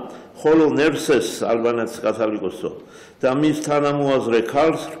მონა, ხოლო ნერსეს ალბანეთის კათოლიკოსო და მის თანამოაზრე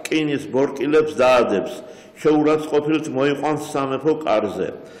ქალს რკინის ბორკილებს დაადებს, შეურაცხყოფილთ მოიყვანს სამეფო კარზე.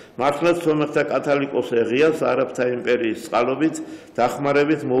 მართლაც სომეხთა კათოლიკოს ეღიას არაბთა იმპერიის წყალობით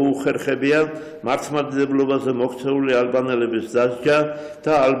დახმარებით მოუხერხებია მართლმადიდებლობაზე მოქცეული ალბანელების დასჯა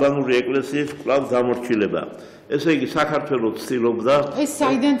და ალბანური ეკლესიის კვლავ დამორჩილება. ესე იგი საქართველოს ცდილობდა ეს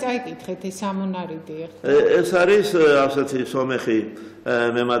საიდან წაიკითხეთ ეს ამონარიდი ეს არის ასეთი სომეხი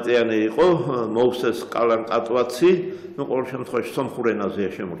მემატიანე იყო მოვსეს კალანკატვაცი ну ყოველ შემთხვევაში სომხურ ენაზეა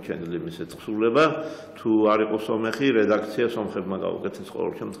შემორჩენილი მისი თხზულება თუ არ იყო სომეხი რედაქცია სომხებმა გაუკეთეს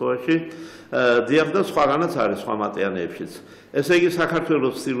ყოველ შემთხვევაში დიახ და სხვაგანაც არის სხვა მატიანეებშიც ესე იგი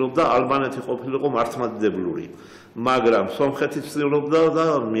საქართველოს ცდილობდა ალბანეთი ყოფილიყო მართლმადიდებლური მაგრამ სომხეთი ცდილობდა და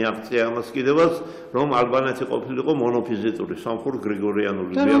მიაღწია ამას კიდევაც რომ ალბანეთი ყოფილიყო მონოფიზიტური სომხურ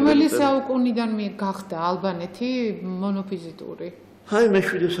გრიგორიანული და რომელი საუკუნიდან გახდა ალბანეთი მონოფიზიტური Hai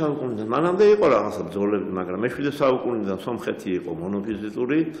მეშვიდე საუკუნიდან მანამდე იყო რაღაცა ბრძოლები მაგრამ მეშვიდე საუკუნიდან სომხეთი იყო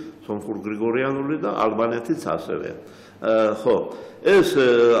მონოფიზიტური სომხურ გრიგორიანული და ალბანეთიც ასევე ხო ეს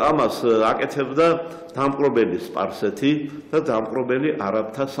ამას აკეთებდა დამპყრობელი სპარსეთი და დამპყრობელი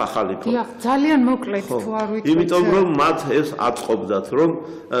არაბთა სახალიფო დიახ ძალიან მოკლედ თუ არ ვიცით იმიტომ რომ მათ ეს აწყობდათ რომ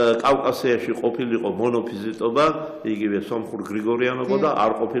კავკასიაში ყოფილიყო მონოფიზიტობა იგივე სომხურ გრიგორიანობა და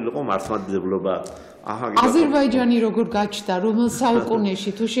არ ყოფილიყო მართლმადიდებლობა აზერბაიჯანი როგორ გაჩნდა რომელ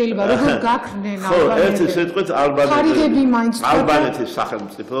საუკუნეში თუ შეიძლება როგორ გაქრნენ ალბანეთის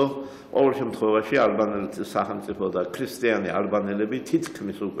სახელმწიფო ყოველ შემთხვევაში ალბანეთის სახელმწიფო და ქრისტიანი ალბანელები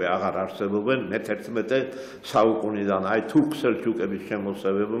თითქმის უკვე აღარ არსებობენ მე-11 საუკუნიდან აი თურქ-სელჩუკების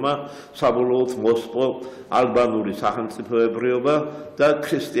შემოსევებმა საბოლოოდ მოსპო ალბანური სახელმწიფოებრიობა და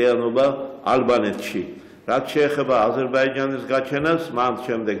ქრისტიანობა ალბანეთში რაც შეეხება აზერბაიჯანის გაჩენას მან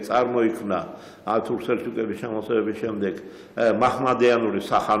შემდეგ წარმოიქმნა თურქ-სელჩუკების შემოსევების შემდეგ მაჰმადიანური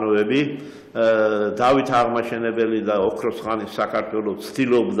სახანოები დავით აღმაშენებელი და ოქროს ხანის საქართველო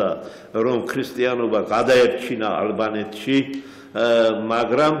ცდილობდა რომ ქრისტიანობა გადაერჩინა ალბანეთში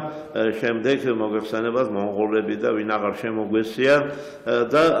მაგრამ შემდეგ მოგეხსენებათ მონღოლები და ვინ აღარ შემოგვესია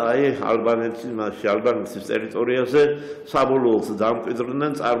და აი ალბანეთის ტერიტორიაზე საბოლოოდ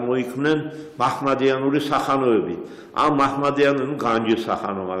დამკვიდრდნენ წარმოიქმნენ მაჰმადიანური სახანოები ამ მაჰმადიანური განჯის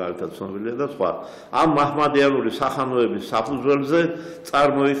სახანო მაგალითად ცნობილია და სხვა ამ მაჰმადიანური სახანოების საფუძველზე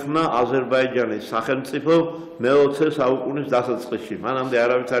წარმოიქმნა აზერბაიჯანის სახელმწიფო მე-20 საუკუნის დასაწყისში მანამდე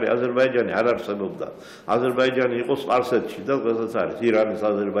არავითარი აზერბაიჯანი არ არსებობდა აზერბაიჯანი იყო სპარსეთში და დღესაც არის ირანის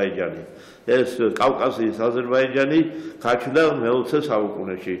აზერბაიჯანი აზერბაიჯანი. ეს კავკასიის აზერბაიჯანი გაჩნდა მე-20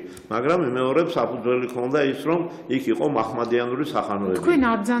 საუკუნეში, მაგრამ იმეორებს საფუძველი ჰქონდა ის, რომ იქ იყო მაჰმადიანური სახანოები. თქვენ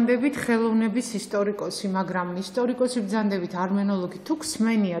არ ბრძანდებით ხელოვნების ისტორიკოსი, მაგრამ ისტორიკოსი ბრძანდებით არმენოლოგი თუ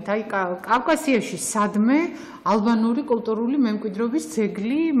გსმენიათ, აი კავკასიაში სადმე ალბანური კულტურული მემკვიდრეობის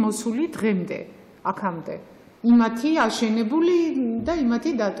ძეგლი მოსული დღემდე, აქამდე. იმათი აშენებული და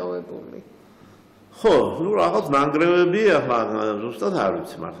იმათი დატოვებული. ხო, ну რაღაც ნანგრევები, ახლა ზუსტად არ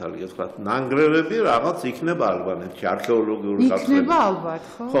ვიცი მართალი გითხრათ, ნანგრევები რაღაც იქნება ალბანეთში, არქეოლოგიური გაფრთხილება. იქნება ალბათ,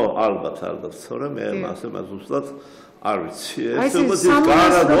 ხო? ხო, ალბათ, თორემ მე მასე ზუსტად არ ვიცი. ეს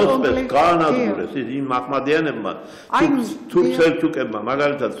განადგურეს იმ მაჰმადიანებმა, თურქ-სელჩუკებმა,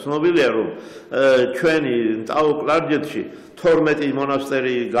 მაგალითად ცნობილია, რომ ჩვენი ტაო-კლარჯეთში 12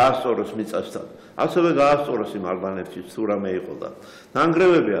 მონასტერი გაასწორეს მიწასთან. ასევე გაასწორეს იმ ალბანეთში თუ რამე იყო და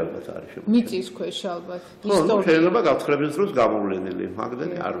ნანგრევები ალბათ არის შემოჭრილი. მიწის ქვეშ ალბათ. ისტორია შეიძლება გაფრთხილების დროს გამოვლენილი,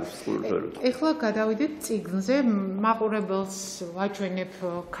 მაგდენი არ ვიცი ყოველდღიურად. ეხლა გადავიდეთ წიგნზე, მაყურებელს ვაჩვენებ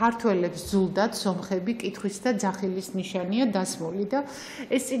ქართველებს ზულდათ სომხები კითხვის და ძახილის ნიშანია დასმული და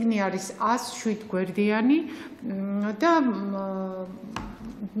ეს წიგნი არის 107 გვერდიანი და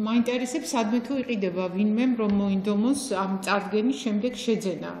მაინტერესებს სადმე თუ იყიდება ვინმემ რომ მოინდომოს ამ წარდგენის შემდეგ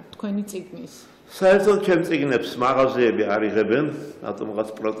შეძენა თქვენი წიგნის. საერთოდ ჩემ წიგნებს მაღაზიები არ იღებენ, რატომღაც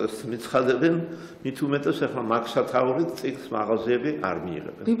პროტესტს მიცხადებენ, მით უმეტეს ახლა მაგსათაურით წიგნს მაღაზიები არ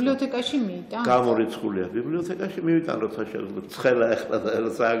მიიღებენ. ბიბლიოთეკაში მიიტან? გამორიცხულია ბიბლიოთეკაში მივიტან, როცა შეძლო ცხელა ახლა და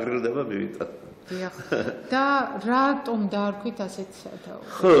როცა აგრილდება მივიტან. და რატომ დაარქვით ასეთი სათაური?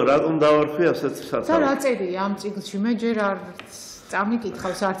 ხო, რატომ დავარქვი ასეთი სათაური? და რა წერია ამ წიგნში? მე ჯერ არ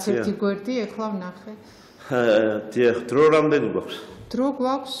წამიკითხავს არც ერთი გვერდი, ეხლა ვნახე. დიახ, დრო რამდენი გვაქვს? დრო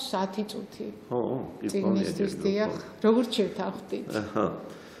გვაქვს 10 წუთი. ო, წიგნისთვის დიახ. როგორ შევთანხმდით?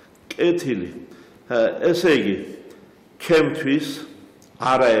 კეთილი. ესე იგი, ჩემთვის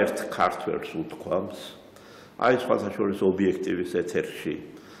არაერთ ქართველს უთქვამს, აი სხვათა შორის ობიექტივის ეთერში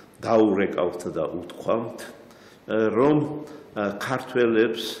დაურეკავთ და უთქვამთ, რომ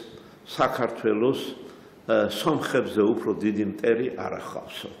ქართველებს საქართველოს სომხებზე უფრო დიდი მტერი არ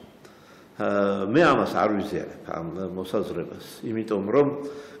ახავსო. მე ამას არ ვიზიარებ ამ მოსაზრებას, იმიტომ რომ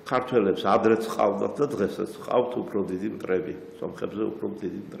ქართველებს ადრეც ყავდათ და დღესაც ყავთ უფრო დიდი მტრები, სომხებზე უფრო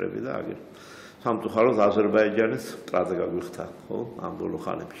დიდი მტრები და აგერ. სამწუხაროდ აზერბაიჯანის მტრაზე გაგვიხთა, ხო, ამ ბოლო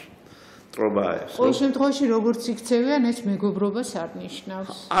ხანებში. მტრობაა ეს. ყოველ შემთხვევაში როგორც იქცევიან, ეს მეგობრობას არ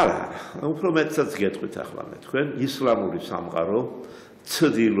ნიშნავს. არა, უფრო მეტსაც გეტყვით ახლა მე თქვენ, ისლამური სამყარო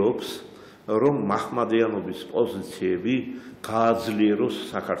ცდილობს რომ მაჰმადიანობის პოზიციები გააძლიეროს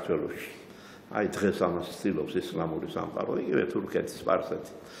საქართველოში. აი დღეს ამას ცდილობს ისლამური სამყარო, იგივე თურქეთი,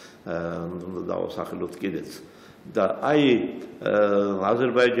 სპარსეთი, უნდა დავასახელოთ კიდეც. და აი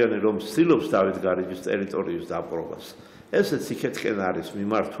აზერბაიჯანი რომ ცდილობს დავითგარეჯის ტერიტორიის დაპყრობას, ესეც იქეთკენ არის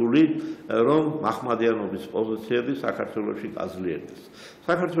მიმართული, რომ მაჰმადიანობის პოზიციები საქართველოში გაძლიერდეს.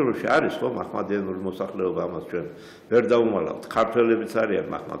 საქართველოში არის ხო მაჰმადიანური მოსახლეობა, ამას ჩვენ ვერ დავუმალავთ. ქართველებიც არიან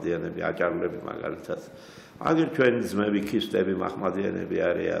მაჰმადიანები, აჭარლები მაგალითად. აგერ ჩვენი ძმები, ქისტები მაჰმადიანები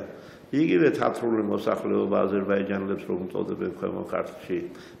არიან. იგივე თათრული მოსახლეობა აზერბაიჯანელებს რომ უწოდებენ ქვემო ქართლში,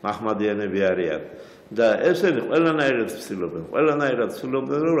 მაჰმადიანები არიან. და ესენი ყველანაირად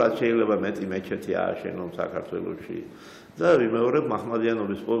ცდილობენ, რომ რაც შეიძლება მეტი მეჩეთი ააშენონ საქართველოში. და ვიმეორებ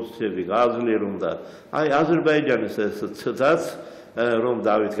მაჰმადიანობის პოზიციები გააძლიერონ და აი აზერბაიჯანის ეს ცდაც რომ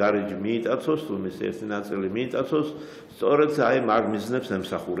დავითგარეჯი მიიტაცოს, თუ მის ერთი ნაწილი მიიტაცოს, სწორედ აი მაგ მიზნებს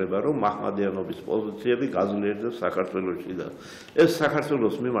ემსახურება, რომ მაჰმადიანობის პოზიციები გაძლიერდეს საქართველოში და ეს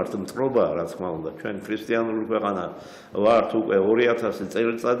საქართველოს მიმართ მტრობაა, რა თქმა უნდა, ჩვენ ქრისტიანული ქვეყანა ვართ უკვე 2000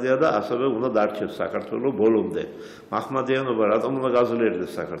 წელიწადია და ასევე უნდა დარჩეს საქართველო ბოლომდე. მაჰმადიანობა რატომ უნდა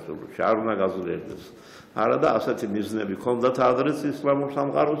გაძლიერდეს საქართველოში? არ უნდა გაძლიერდეს. არა და ასეთი მიზნები ჰქონდათ ადრეც ისლამურ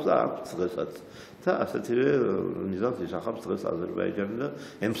სამყაროს და აქვს დღესაც. და ასეთივე მიზანს ისახავს დღეს აზერბაიჯანი და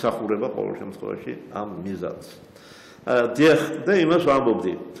ემსახურება ყოველ შემთხვევაში ამ მიზანს. დიახ, და იმას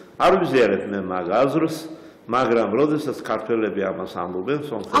ვამბობდი. არ ვიზიარებ მე მაგ აზრს, მაგრამ როდესაც ქართველები ამას ამბობენ,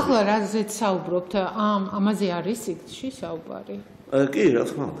 სომხები. ახლა რაზეც საუბრობთ, ამაზე არის სიგნში საუბარი? კი, რა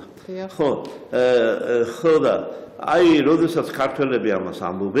თქმა უნდა. ხო და აი როდესაც ქართველები ამას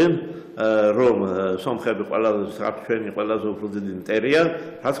ამბობენ, რომ სომხები ჩვენი ყველაზე უფრო დიდი მტერია,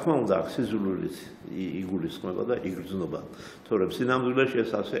 რა თქმა უნდა, აქ სიზულულით იგულისხმება და იგრძნობა. თორემ სინამდვილეში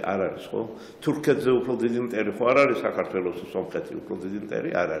ეს ასე არ არის, ხო? თურქეთზე უფრო დიდი მტერი ხო არ არის საქართველოს, სომხეთი უფრო დიდი მტერი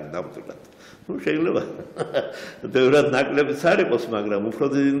არ არის ნამდვილად. ну შეიძლება ბევრად ნაკლებიც არ იყოს, მაგრამ უფრო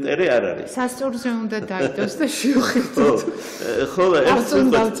დიდი მტერი არ არის. სასწორზე უნდა დაიდოს და შევხედოთ. ხო,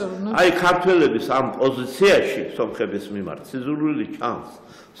 აი ქართველების ამ პოზიციაში სომხების მიმართ სიზულული ჩანს.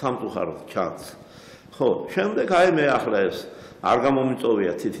 სამწუხაროდ ჩანს. ხო, შემდეგ აი მე ახლა ეს არ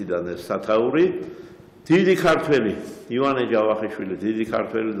გამომიწოვია თითიდან ეს სათაური. დიდი ქართველი ივანე ჯავახიშვილი, დიდი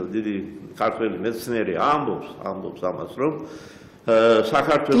ქართველი და დიდი ქართველი მეცნიერი ამბობს ამას, რომ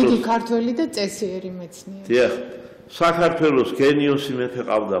საქართველოს დიდი ქართველი და წესიერი მეცნიერი. დიახ, საქართველოს გენიოსი მეფე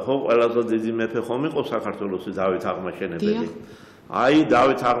ყავდა, ხო, ყველაზე დიდი მეფე ხომ იყო საქართველოსი დავით აღმაშენებელი. აი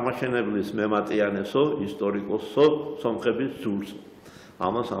დავით აღმაშენებლის მემატიანესო, ისტორიკოსო, სომხების ძულს.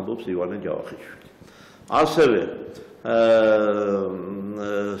 ამას ამბობს ივანე ჯავახიშვილი. ასევე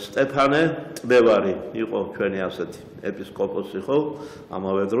სტეფანე ტბევარი იყო ჩვენი ასეთი ეპისკოპოსი, ხო,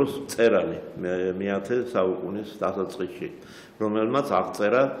 ამავე დროს მწერალი მე-10 საუკუნის დასაწყისში, რომელმაც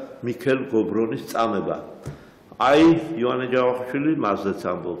აღწერა მიქელ გობრონის წამება. აი ივანე ჯავახიშვილი მასზეც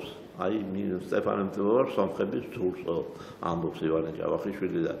ამბობს. აი სტეფანე ტბევარი სომხების ძულსო ამბობს ივანე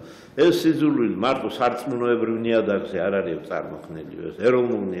ჯავახიშვილი და ეს სიძულვილი მარტო სარწმუნოებრივ ნიადაგზე არ არის წარმოქმნილი, ეს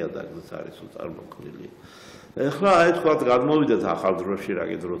ეროვნულ ნიადაგზეც არის წარმოქმნილი. ეხლა აი თქვა გადმოვიდეთ ახალ დროში, რა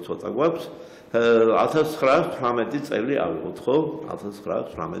კიდრო ცოტა გვაქვს. 1918 წელი ავიღოთ, ხო?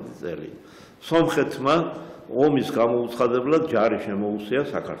 1918 წელი. სომხეთმა ომის გამოუცხადებლად ჯარი შემოუსია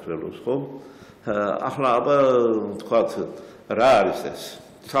საქართველოს, ხო? ახლა აბა თქვა რა არის ეს?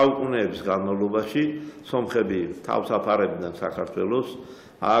 საუკუნეების განმავლობაში სომხები თავს აფარებდნენ საქართველოს,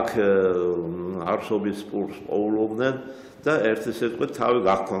 აქ არსობის პურს პოულობდნენ და ერთი სიტყვით თავი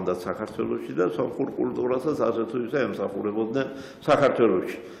გაქონდათ საქართველოში და სომხურ კულტურასაც ასე თუ ისე ემსახურებოდნენ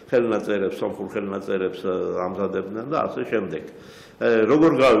საქართველოში. ხელნაწერებს, სომხურ ხელნაწერებს ამზადებდნენ და ასე შემდეგ.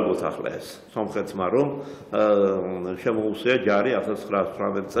 როგორ გავიგოთ ახლა ეს სომხეთმა, რომ შემოუსია ჯარი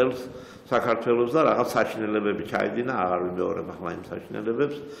 1918 წელს საქართველოს და რაღაც საშინელებები ჩაიდინა, აღარ ვიმეორებ ახლა იმ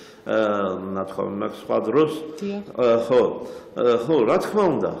საშინელებებს, ნათქვამი მაქვს სხვა დროს. ხო, რა თქმა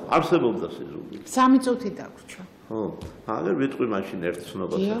უნდა, არსებობდა სიზული. 3 წუთი დაგვრჩა. ხო, აგერ ვიტყვი მაშინ ერთ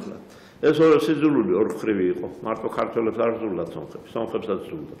ცნობას ახლა. ეს ორი სიზულული ორმხრივი იყო. მარტო ქართველებს არ ზულდათ სომხები, სომხებსაც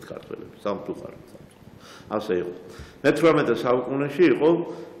ზულდათ ქართველები, სამწუხაროდ. ასე იყო. მე-18 საუკუნეში იყო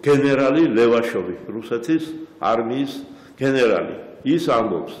გენერალი ლევაშოვი, რუსეთის არმიის გენერალი. ის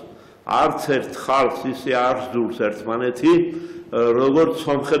ამბობს, არც ერთ ხალხს ისე არ ზულს ერთმანეთი, როგორც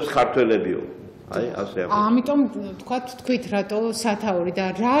სომხებს ქართველებიო. აი, ასე ამბობს. ამიტომ თქვით რატო სათაური და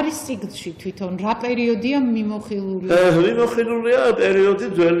რა არის წიგნში თვითონ, რა პერიოდია მიმოხილული? მიმოხილულია პერიოდი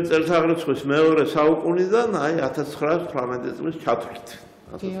ძველი წელთაღრიცხვის მეორე საუკუნიდან, აი 1918 წლის ჩათვლით.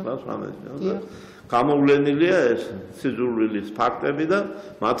 1918 გამოვლენილია ეს სიძულვილის ფაქტები და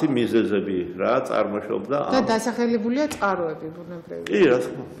მათი მიზეზები რა წარმოშობდა და დასახელებულია წყაროები ბუნებრივია. კი, რა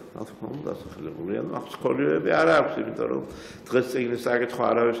თქმა უნდა, დასახელებულია. ახ სკოლიოები არ აქვს, იმიტომ რომ დღეს წიგნის საკითხვა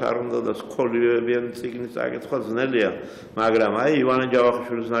არავის არ უნდა და სკოლიოებიან წიგნის საკითხვა ძნელია, მაგრამ აი ივანე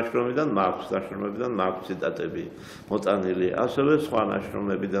ჯავახიშვილის ნაშრომიდან მაქვს ციტატები მოტანილი, ასევე სხვა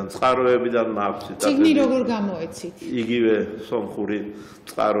ნაშრომებიდან, წყაროებიდან მაქვს ციტატები. წიგნი როგორ გამოეცით? იგივე სომხური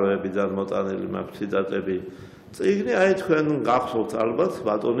წყაროებიდან მოტანილი მაქვს ციტატები. წიგნი აი თქვენ გახსოვთ ალბათ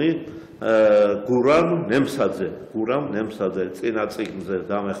ბატონი გურამ ნემსაძე წინა წიგნზე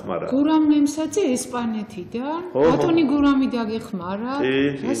დამეხმარა. გურამ ნემსაძე ესპანეთიდან? ბატონი გურამი დაგეხმარა?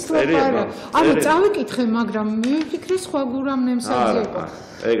 ანუ წავიკითხე, მაგრამ მე ვფიქრე სხვა გურამ ნემსაძე იყო.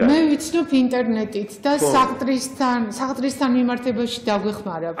 მე ვიცნობ ინტერნეტით და საღდრისთან მიმართებაში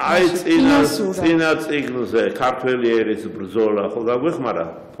დაგვეხმარა. აი წინა წიგნზე ქართველი ერის ბრძოლა ხო დაგვეხმარა?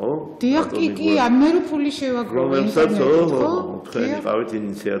 ხო? დიახ, კი, მე რო ფული შევაგროვე ინტერნეტით, ხო? თქვენ იყავით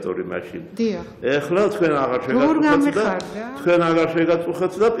ინიციატორი მაშინ. დიახ. ეხლა თქვენ აღარ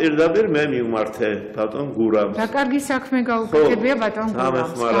შეგაწუხეთ და პირდაპირ მე მივმართე ბატონ გურამს. და კარგი საქმე გაუკეთებია ბატონ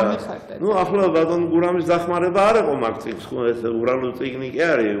გურამს. ნუ ახლა ბატონ გურამის დახმარება არ იყო მაგ წიგნს, ხო, ეს ურალო წიგნი კი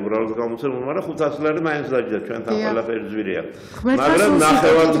არის, ურალოდ გამოცემული, მაგრამ 500 ლარი მაინც დაჯდა, ჩვენთან ყველაფერი ძვირია. მაგრამ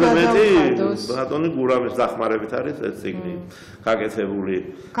ნახევარზე მეტი ბატონი გურამის დახმარებით არის ეს წიგნი გაკეთებული.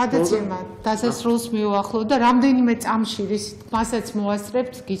 გადაცემა დასასრულს მივუახლოვ და რამდენიმე წამში მასაც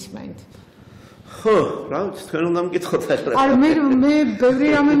მოასწრებთ გისმენთ. ხო, რა ვიცი, თქვენ უნდა მკითხოთ ახლა. არა, მე ბევრი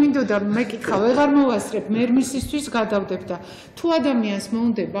რამე მინდოდა, მეკითხა, ვეღარ მოვასწრებ, მერმისისთვის გადავდებ და თუ ადამიანს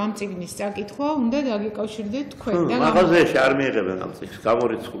მოუნდება ამ წიგნის წაკითხვა, უნდა დაგეკავშირდეთ თქვენ და მაღაზიაში არ მიიღებენ ამ წიგნს,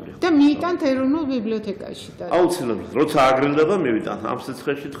 გამორიცხულია. და მიიტანთ ეროვნულ ბიბლიოთეკაში და აუცილებლად, როცა აგრილდება მივიტანთ ამ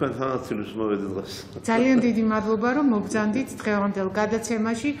სიცხეში თქვენთანაც ცილს მოვედი დღეს. ძალიან დიდი მადლობა, რომ მოგბრძანდით დღევანდელ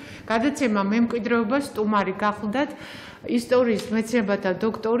გადაცემაში. გადაცემა მემკვიდრეობა სტუმარი გახლდათ ისტორიის მეცნიერებათა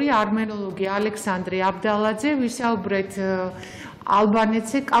დოქტორი, არმენოლოგი ალექსანდრე აბდალაძე, ვისაუბრეთ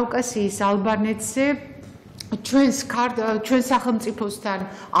ალბანეთზე, კავკასიის ალბანეთზე, ჩვენს სახელმწიფოსთან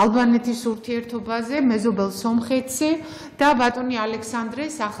ალბანეთის ურთიერთობაზე, მეზობელ სომხეთზე და ბატონი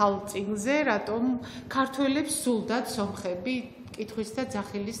ალექსანდრეს ახალ წიგნზე, რატომ ქართველებს სულდათ სომხები კითხვის და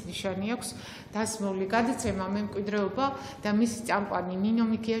ძახილის ნიშანი აქვს დასმული. გადაცემა მემკვიდრეობა და მისი წამყვანი ნინო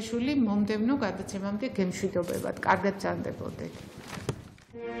მიქიაშვილი მომდევნო გადაცემამდე გემშვიდობებად. კარგად ბრძანდებოდეთ.